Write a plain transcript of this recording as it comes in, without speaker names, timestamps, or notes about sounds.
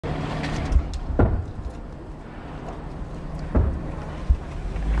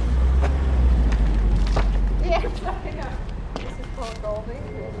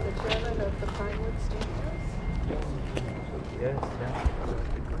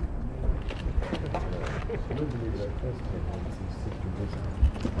There's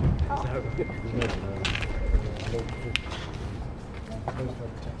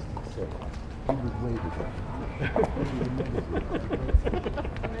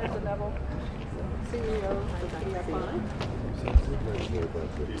a level CEO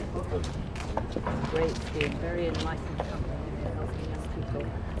Great scheme, very enlightened company, helping young people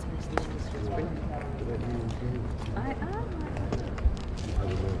into the industry. It's brilliant. I am.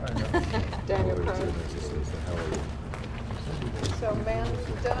 Daniel Crowe. So, man,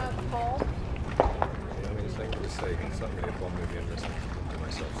 done, Paul? I mean, it's like we say, it's not really a Bond movie and listening to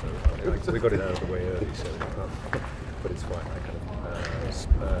myself, so we got it out of the way early, so but it's fine. I kind of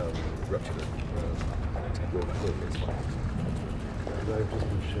ruptured it. It's fine. I've just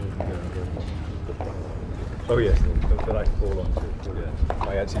been shown Oh yes, that I fall onto. Yeah.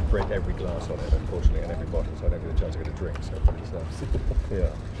 I actually break every glass on it, unfortunately, and every bottle, so I don't get a chance to get a drink. So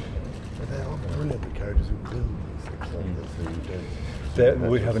yeah. But they're all brilliant, the characters who build these things like this, so you don't.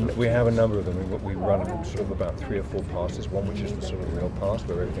 We have a number of them. We run sort of about 3 or 4 passes. One which is the sort of real pass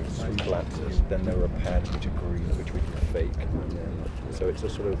where everything's flat. Then there are pads which are green, which we can fake. And then, so it's a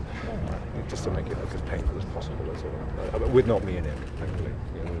sort of just to make it look as painful as possible. As well. With not me in it, thankfully.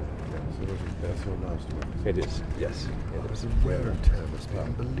 That's so nice. It is, yes. It was a wear and tear, must be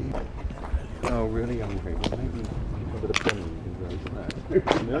unbelievable. Oh, really hungry? Well, maybe with a penny you can go to that.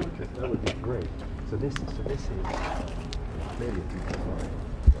 No, that would be great. So this is clearly a beautiful line.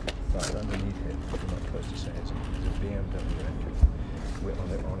 Right, underneath it, I'm not supposed to say it's a BMW engine. We're on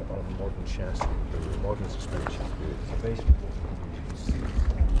a modern chassis, with a modern suspension. So basically,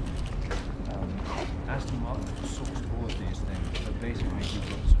 Aston Martin sourced all of these things, so basically you've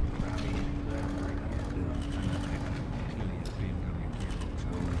got sort of rally and clearly it's BMW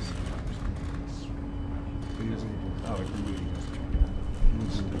gearbox. Oh, it really does try that.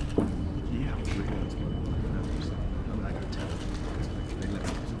 Yeah, it really does. I mean, I can tell. They let me.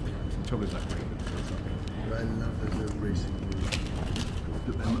 The trouble is that way. I love those racing movies.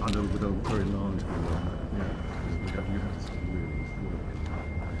 With a very large wheel. Yeah. You have to really.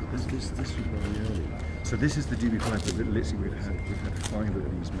 This was very early. So this is the DB5, but literally we've had 5 of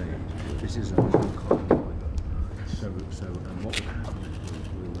these made. This is a carbon fiber. So and what would happen is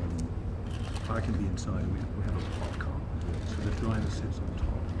I can be inside. We have a park car. So the driver sits on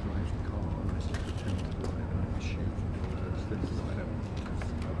top, drives the car, and I just pretend to drive and I shoot.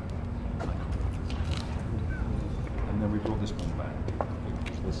 And then we brought this one back.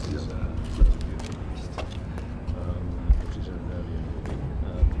 This is which is an earlier movie.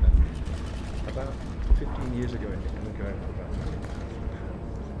 about 15 years ago, I think, and we're going for about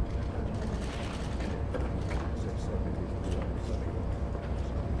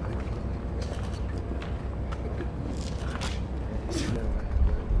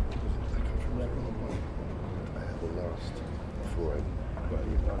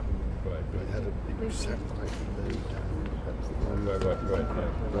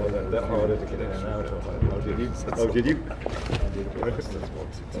That harder to get in and out of. Oh, did you? Oh, did you?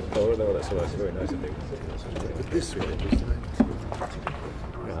 Oh, no, that's very nice of you. But this one was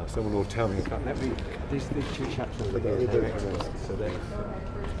Yeah, someone will tell me. These 2 chaps over here, they're extras. So they.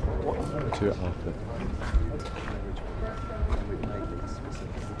 to after.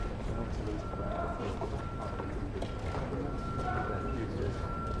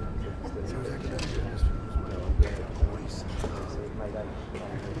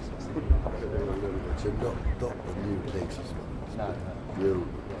 So not the new places. No. Real.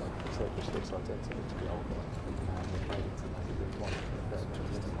 So it just looks identical to the old one.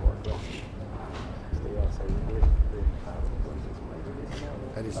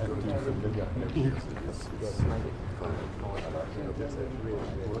 And it's got a different look.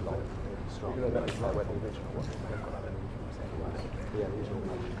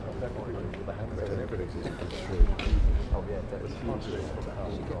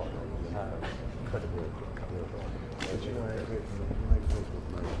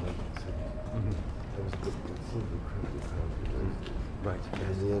 Right, and in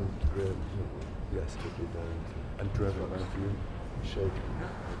the end, yes, took you down and drove it around for you, shaking,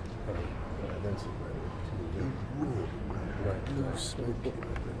 and then some right, smoke,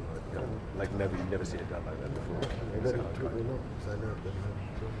 Like you've never seen it done like that before. Probably not, because I know that.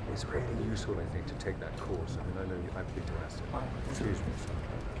 It's really useful, I think, to take that course. I mean, I know I've been to Aston. Excuse me.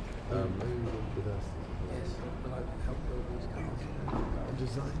 With us. Yes, but I help build these cars. And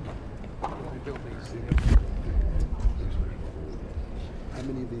design. We built these. How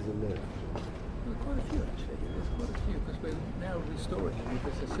many of these are left? Well, quite a few actually. There's quite a few because we're now restoring them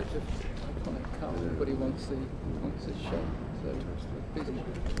because they're such an iconic car. Everybody wants its shape. So we're busy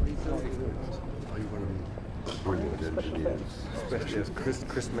rebuilding them. Are you one of them? engineers. Especially as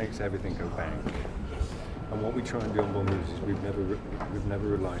Chris makes everything go bang. And what we try and do on bold is we've never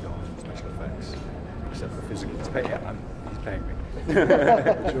relied on special effects except for physical. He's paying me.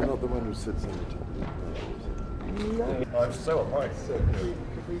 But you're not the one who sits on the top of the No, so am I. So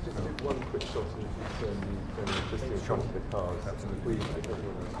could we just do one quick shot and if you turn just in front of the cars? Absolutely. If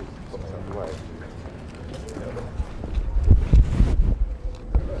everyone else pops out the way.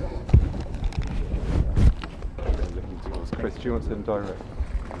 Chris, do you want to direct?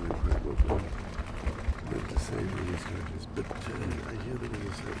 Good to say these charges, but I hear there was a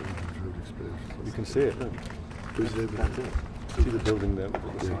certain controlled explosion. You can see it, look. Who's there? That's it. See the building there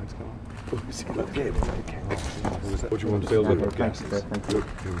with the sides come on? Oh, you see that? Okay. What do you want to build build up up our against? gases? Look,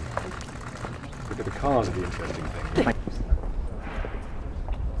 Look at the cars are the interesting thing.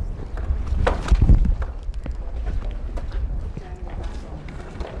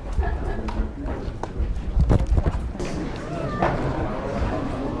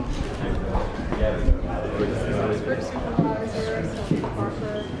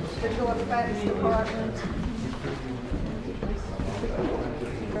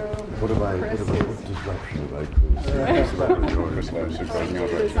 What disruption have I caused?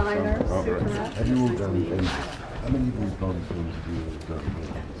 Designers. Have you all done anything? How many of these Bond films have you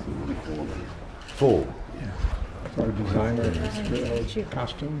all done? 4. So designer,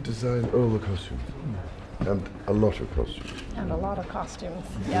 costume. Design all the costumes. And a lot of costumes. And a lot of costumes.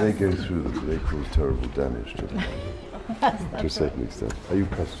 They go through them, they cause terrible damage to them. To a certain extent. Are you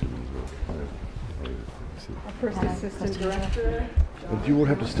costumes as well? I see. First assistant director. And do you all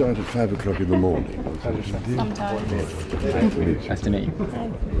have to start at 5 o'clock in the morning? Sometimes. Nice to meet you.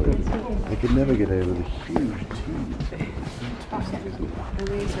 I could never get over the huge team. And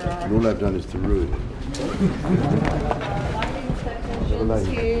these are our And all I've done is to ruin it. lighting technicians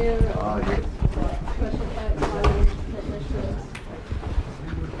here. Special effects lighting technicians.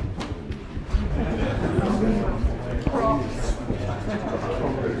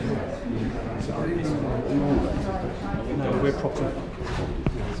 No, we're proper.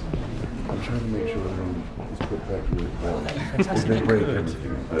 I'm trying to make sure everyone is put back where it was. If they break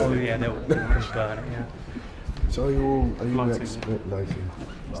everything. Oh yeah, they'll burn it, yeah. So are you Lighting. expert lighting?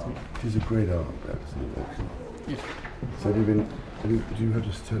 It is a great art, absolutely excellent. So do you have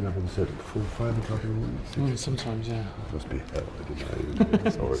to turn up on set at 4, 5 o'clock in the morning? Sometimes, yeah. Must be hell, I didn't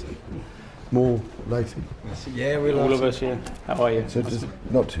know. Sorry. More lighting? Yeah, we'll All of us, yeah. How are you? So just,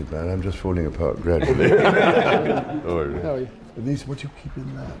 not too bad, I'm just falling apart gradually. How are you? And these, what do you keep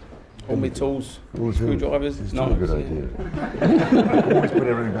in that? All my tools, All the screwdrivers, It's not a knives, good yeah. idea. Always put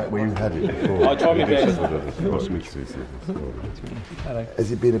everything back where you had it before. I'll try my best.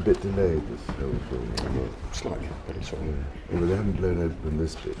 Has it been a bit delayed, this whole film? Slightly, very slightly. Yeah, but they haven't blown open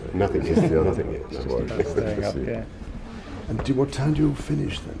this bit. Right? Nothing It's yet, the other nothing one. yet. That's No, why. it's staying up, yeah. And what time do you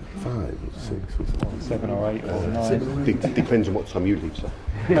finish then? 5 or 6 or something? 7 or 8 or 9. 7 or 8? Depends on what time you leave, sir.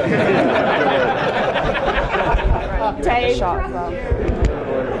 Dave. Shots up.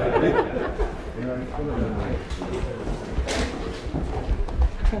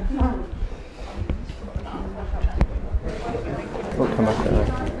 We'll come back there.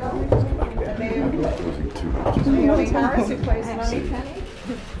 Causing too much. Naomi Harris, who plays Money Penny.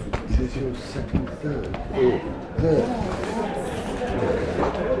 Is this your second, third? Third.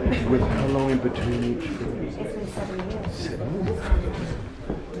 With how long in between each film? It's been 7 years. 7 years.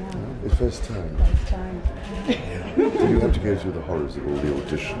 The first time. First time. Did you have to go through the horrors of all the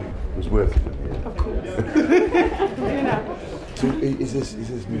auditioning? It was worth it. Of course. So is this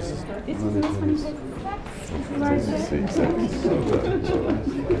Mrs. Moneypenny's? Exactly.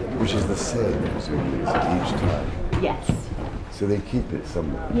 Which is the same, presumably, each time. Yes. So they keep it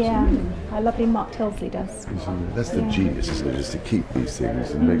somewhere. Yeah. How lovely Mark Tilsley does. That's the genius, isn't it? Is to keep these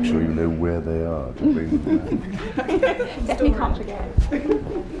things and make sure you know where they are to bring them back. Definitely can't forget.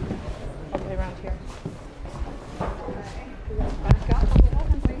 All the way around here. Back up a little,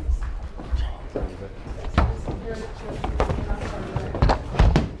 please.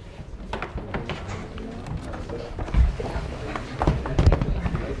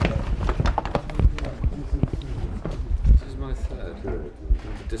 This is my third.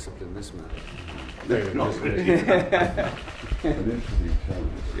 Discipline this man. An interesting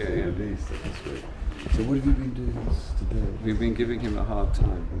challenge. Yeah, At yeah. least that's great. So what have you been doing today? We've been giving him a hard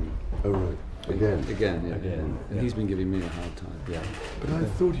time. Oh right. Again. Again, yeah. And he's been giving me a hard time. Yeah, But I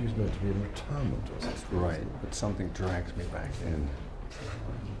thought he was meant to be in retirement or something. right. But something drags me back in.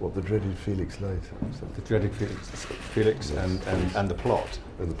 What, the dreaded Felix Leiter? The dreaded Felix Yes. and the plot.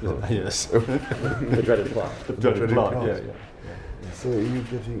 And the plot. Yes. The dreaded plot. The dreaded plot. plot. Yeah. So are you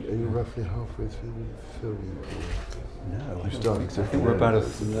roughly halfway through the film? No, You started I think we're about a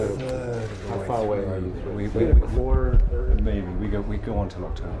third. How far away are you? We maybe we go on till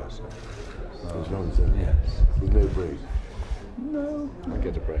October. So. As long as that. Yes. With no break. No. I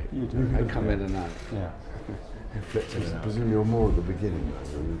get a break. You do. I come in and out. Yeah. I presume you're more at the beginning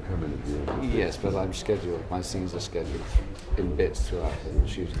when you come in at the end. Yes, but I'm scheduled. My scenes are scheduled in bits throughout the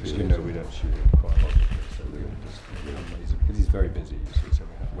shooting. Because you know we don't shoot it quite a lot, so we just because he's very busy. You see, so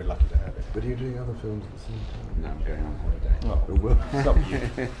we're lucky to have it. But are you doing other films at the same time? No, I'm going on holiday. Oh, well, it's not you.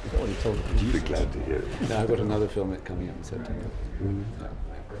 I've already told the I'd be producers. glad to hear it. No, I've got another film coming up in September. Really?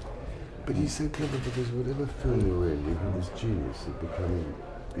 But he's so clever because whatever film you're in, you have this genius of becoming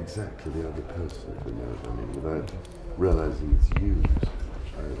exactly the other person, if you know what I mean, without realising it's you.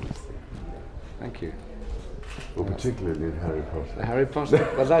 I always think. Thank you. Well, particularly in Harry Potter. Harry Potter.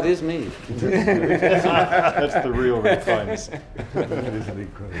 Well, that is me. That's the real Red Fiennes. It is an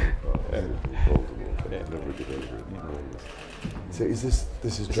incredible part. Voldemort. Never get over it. So is this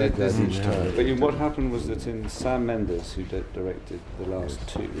is dragged out each time? But what happened was that Sam Mendes, who directed the last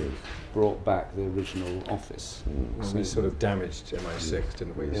two, brought back the original Office. So we sort of damaged MI6,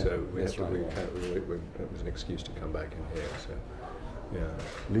 didn't we? Yeah, So we had that's to, right. it was an excuse to come back in here. So yeah.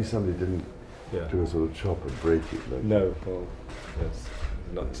 At least somebody didn't do a sort of chop and break it. Like No, well, it's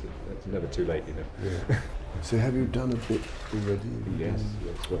never too late, you know. Yeah. So have you done a bit already? Yes,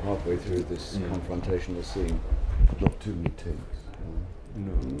 we're halfway through this confrontational scene. Not too many takes.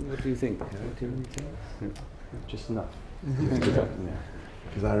 No. What do you think? Too many takes? Just enough.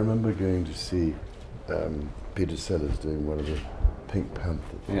 Because I remember going to see Peter Sellers doing one of the Pink Panther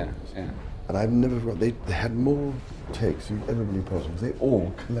films. Yeah. And I've never got, they had more takes than ever been possible. They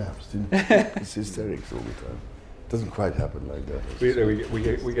all collapsed in hysterics all the time. Doesn't quite happen like that. We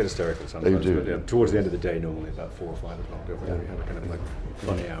get hysterical sometimes. You do. But towards the end of the day, normally about 4 or 5 o'clock, don't we? We have a kind of like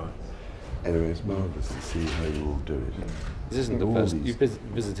funny hour. Anyway, it's marvellous to see how you all do it. This isn't the All first. these- You've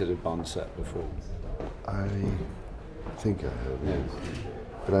visited a Bond set before. I think I have, yes.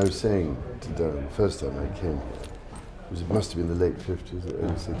 But I was saying to Darren, the first time I came here, it must have been the late 50s or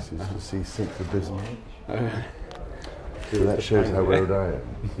early 60s, to see Sink the Bismarck. So that shows how old I am.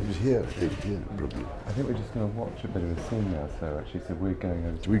 It was here, probably. I think we're just going to watch a bit of a scene now, so actually, so we're going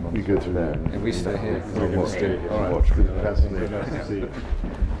over to We go through there. And we stay here. We'll watch it. All right. Watch it. Fascinating. Nice to see you.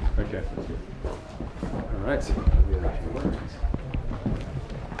 Okay. All right. Right.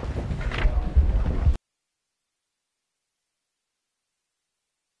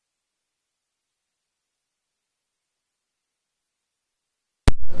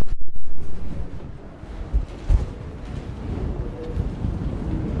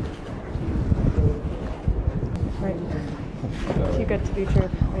 Too good to be true.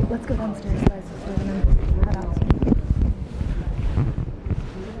 Right, let's go downstairs, guys. We're gonna head out.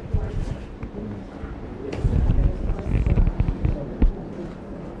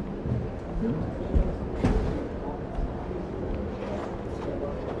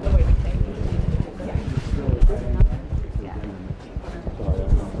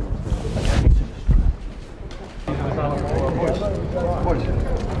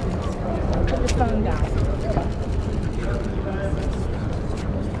 Put your phone down.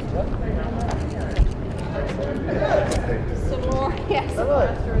 Some more, yes.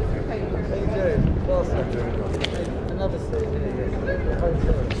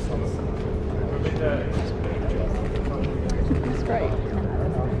 It's great.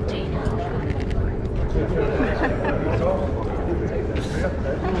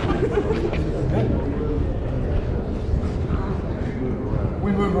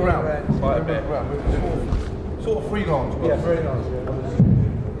 We move around quite a bit. We're sort of freelance. Yeah, freelance.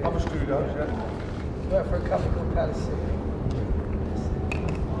 Yeah. Other studios, yeah. Work for a company called Palace.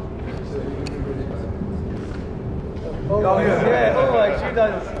 Oh yeah, Yeah, always. You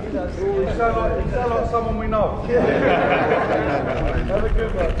does. You sound like someone we know. Have a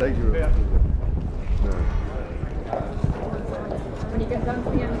good one. Thank you. Yeah. When you get done to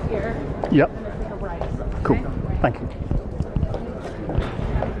the end here, Yep. and then take a right. Cool. Okay? Thank you.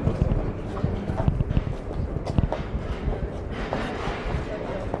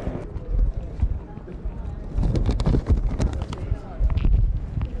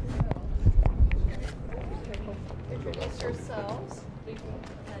 Introduce yourselves.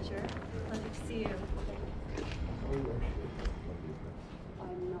 Pleasure. Pleasure to see you.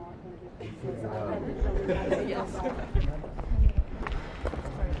 Yes.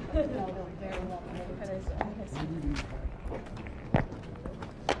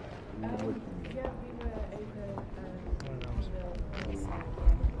 Yeah, we were over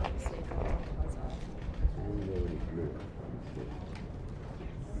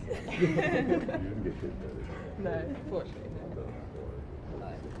You didn't get hit though. No, fortunately no.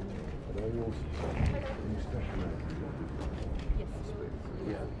 And are you also you specialise in your business?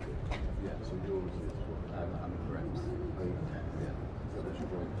 Yeah. Yeah. So yours is what? I'm a reps. Oh, Yeah. is that what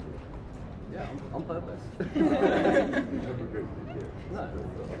you're going for? Yeah, on purpose. You have a great idea. No.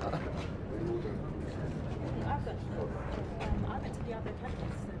 I've got I went to the other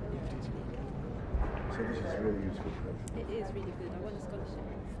campus. So this is really useful practice. It is really good. I won a scholarship.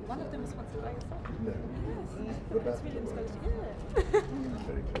 One of them was sponsored by yourself. No. Yes. What Prince about William Scholarship.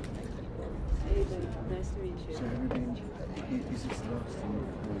 Very good. Yeah. Nice to meet you. So have you been, is this the last time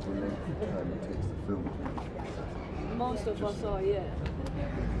was the length of time it takes the film to Most of us are, yeah.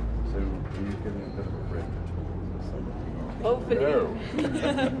 So are you getting a bit of a break or something? Hopefully. No.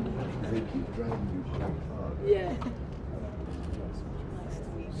 They keep driving you quite hard. Yeah.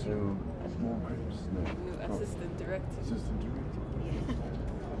 So more grips? No. Assistant director. Assistant director.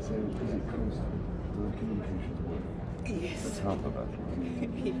 So is it constant? The communications work? Yes. That's half of that. I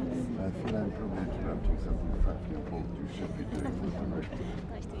feel I'm probably interrupting something frightfully important you should be doing.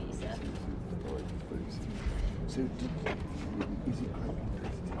 Nice to meet you, sir. So is it quite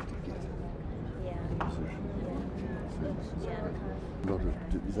competitive to get Yeah. a position? Yeah. A lot of,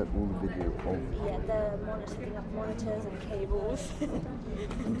 is that all the video of? Yeah, the setting up monitors and cables.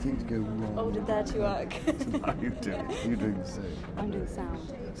 And things go wrong. All the dirty work. How are you doing? You're doing the same. I'm doing sound.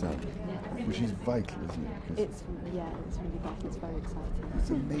 Sound. Which is vital, isn't it? 'Cause It's really vital. It's very exciting. it's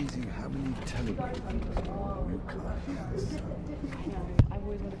amazing how many televisions you can't hear the sound. I know. I've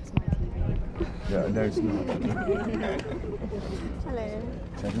always wanted to my TV. Yeah, no, it's not. Hello.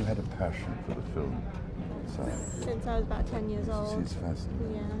 So have you had a passion for the film side? Since I was about 10 years old. It's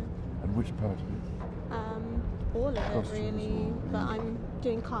fascinating. Yeah. And which part of it? All of it Costumes really, or- but I'm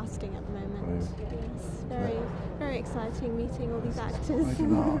doing casting at the moment. Oh, yeah. Yes, very exciting meeting all these actors. Quite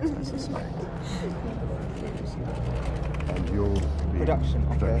an art, I suspect. And your Production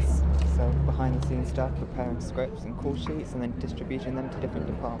office, so behind the scenes stuff, preparing scripts and call sheets and then distributing them to different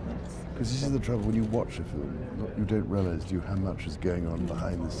departments. Because this is the trouble when you watch a film, you don't realise how much is going on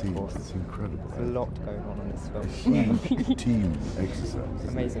behind the scenes. It's incredible. There's a lot going on this film. Huge team exercise.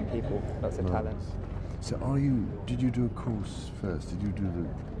 Amazing people, lots of talent. So did you do a course first? Did you do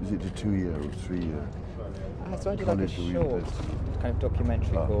is it a 2-year or 3-year? So I did like a college or short university? kind of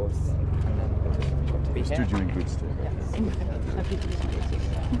documentary course and then got to be here. Stood you in good stead. Yes.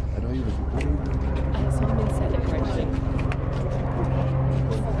 And are you where are you? So I'm in set decoration.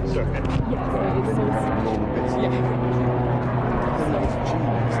 Sorry. Yeah, All the bits. I think it's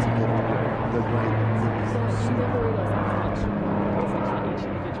genius to get the right things. You never realise how much goes into each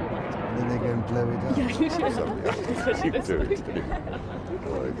individual actor. And then they go and blow it up. Yeah, Keep doing it.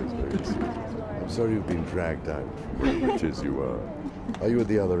 All right, that's very sweet. I'm sorry you've been dragged out from where it is you are. Are you at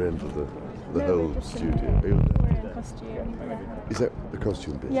the other end of the whole studio? Are you We're in costume. Yeah. Is that the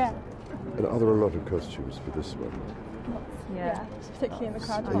costume bit? Yeah. And are there a lot of costumes for this one? Yeah. Particularly in the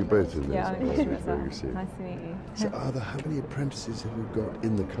crowd. Are you both in there? Yeah, I'm in Very the good. Nice to meet you. So how many apprentices have you got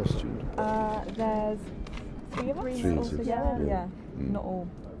in the costume department? There's 3 of us 3 altogether. yeah. Yeah. Not all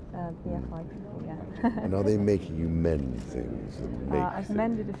BFI people, yeah. And are they making you mend things and make I've things?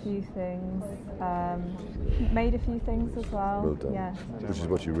 mended a few things, made a few things as well. Well done. Yeah. Which is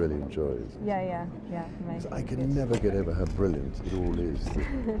what you really enjoy, isn't it? Yeah. Made. I can never get over how brilliant it all is,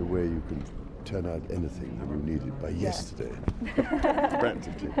 the way you can turn out anything that you needed by yesterday,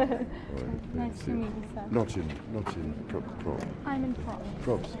 practically. Right, Nice to meet you, sir. Not in prop. I'm in prop.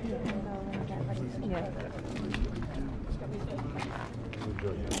 Props. Yeah.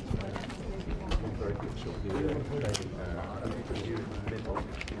 Very good shot here.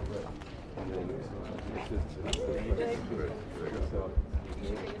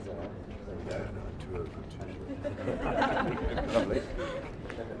 Lovely.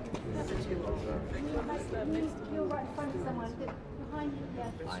 You're right in front of someone. Behind you,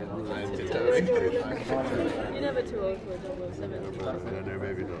 yeah. You're never too old for a 007. No,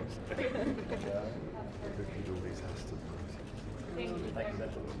 maybe not. Look at all these Aston Martins.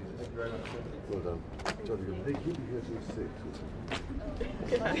 Well done. Johnny, they keep you here till 6.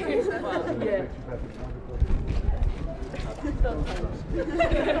 Well, yeah.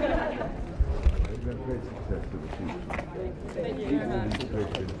 You've had great success with the future. Thank you very much.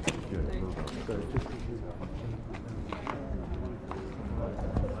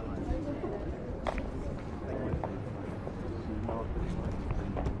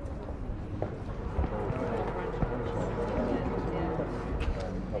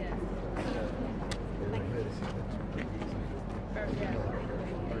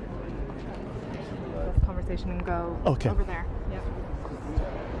 station and go Okay. over there. Yep.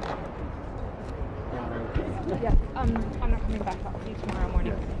 Yeah. I'm not coming back. I'll see you tomorrow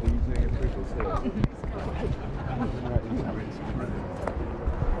morning. Are you doing approvals here?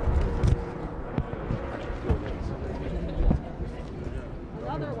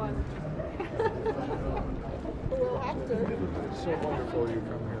 Another one. We'll have to. It's so wonderful you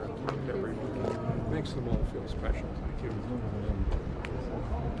come here every week. Makes them all feel special. Thank you.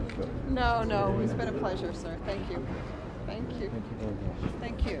 No, it's been a pleasure, sir. Thank you. Thank you. Thank you very much.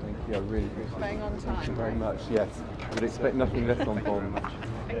 Thank you. Thank you, I really appreciate it. Bang on time. Thank you very much, yes. I would expect nothing less on Bond.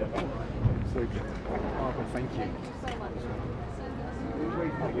 So good. Barbara, thank you. So much.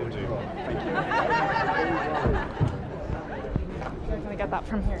 Thank you. You're going to get that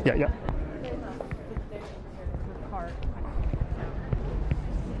from here. Yeah, yeah. Card.